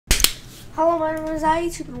Hello, my name is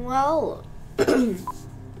attitube, and well, it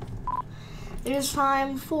is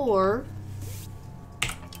time for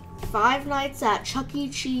 5 Nights at Chuck E.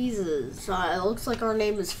 Cheese's. It looks like our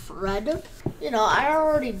name is Fred. You know, I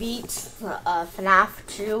already beat FNAF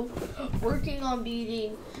 2. Working on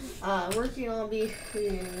beating FNAF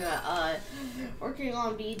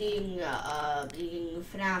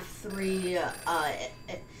 3.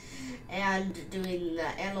 And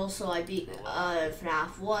also I beat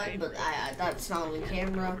FNAF 1, but that's not on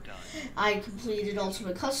camera. I completed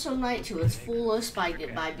Ultimate Custom Night to its fullest by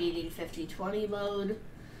beating 50-20 mode.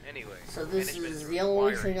 So this is the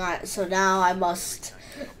only thing so now I must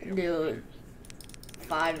do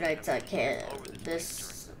 5 Nights at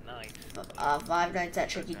 5 Nights at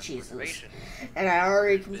Chuck E. Cheese's. And I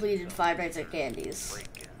already completed 5 Nights at Candy's.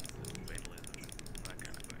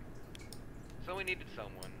 So we needed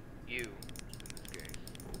someone, you in this case,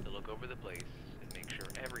 to look over the place and make sure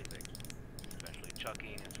everything, especially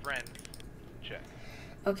Chucky and his friends, check.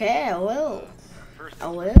 Okay, I will. I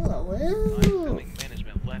will. I will. I'm assuming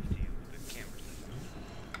management left you with the camera system.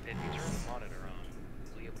 If you turn the monitor on,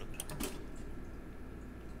 you'll be able to.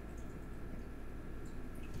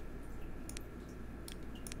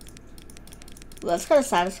 Well, that's kind of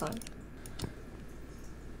satisfying.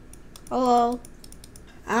 Hello.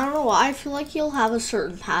 I don't know why, I feel like he'll have a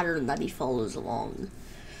certain pattern that he follows along.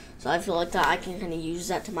 So I feel like that I can kind of use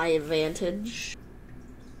that to my advantage.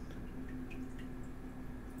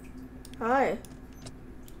 Hi.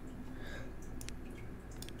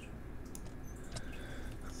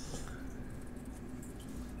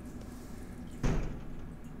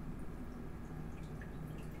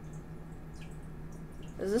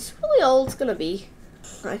 Is this really all it's gonna be?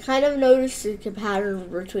 I kind of noticed a pattern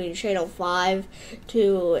between channel 5,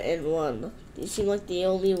 2, and 1. These seem like the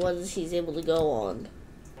only ones he's able to go on.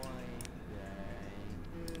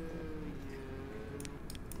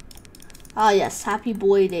 Ah yes, happy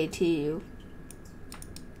boy day to you.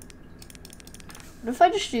 What if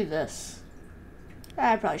I just do this?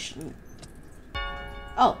 I probably shouldn't.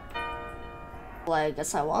 Oh. Well, I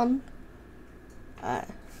guess I won. Alright.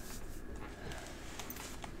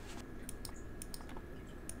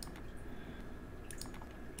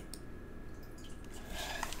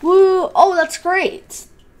 Woo! Oh, that's great.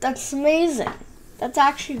 That's amazing. That's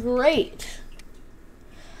actually great.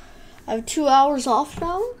 I have 2 hours off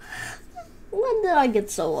now? When did I get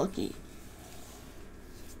so lucky?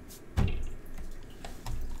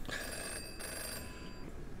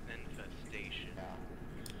 Infestation.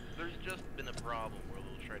 There's just been a problem where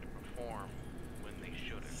they'll try to perform when they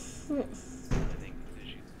shouldn't. I think this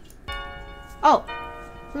issue. Oh.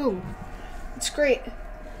 Boom. That's great.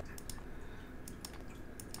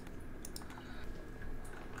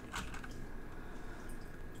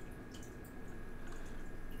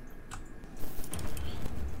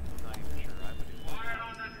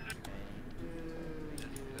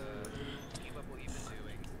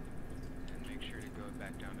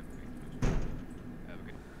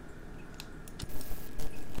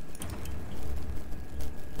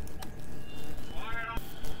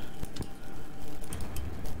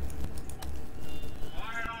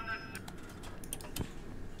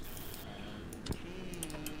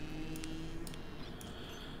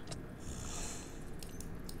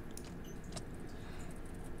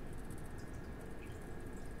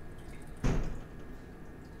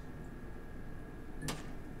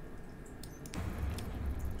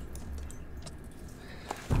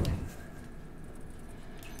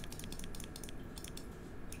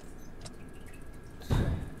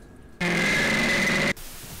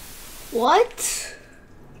 What?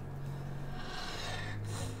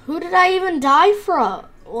 Who did I even die from?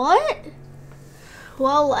 What?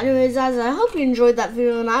 Well, anyways, guys, I hope you enjoyed that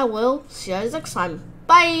video, and I will see you guys next time.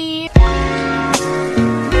 Bye!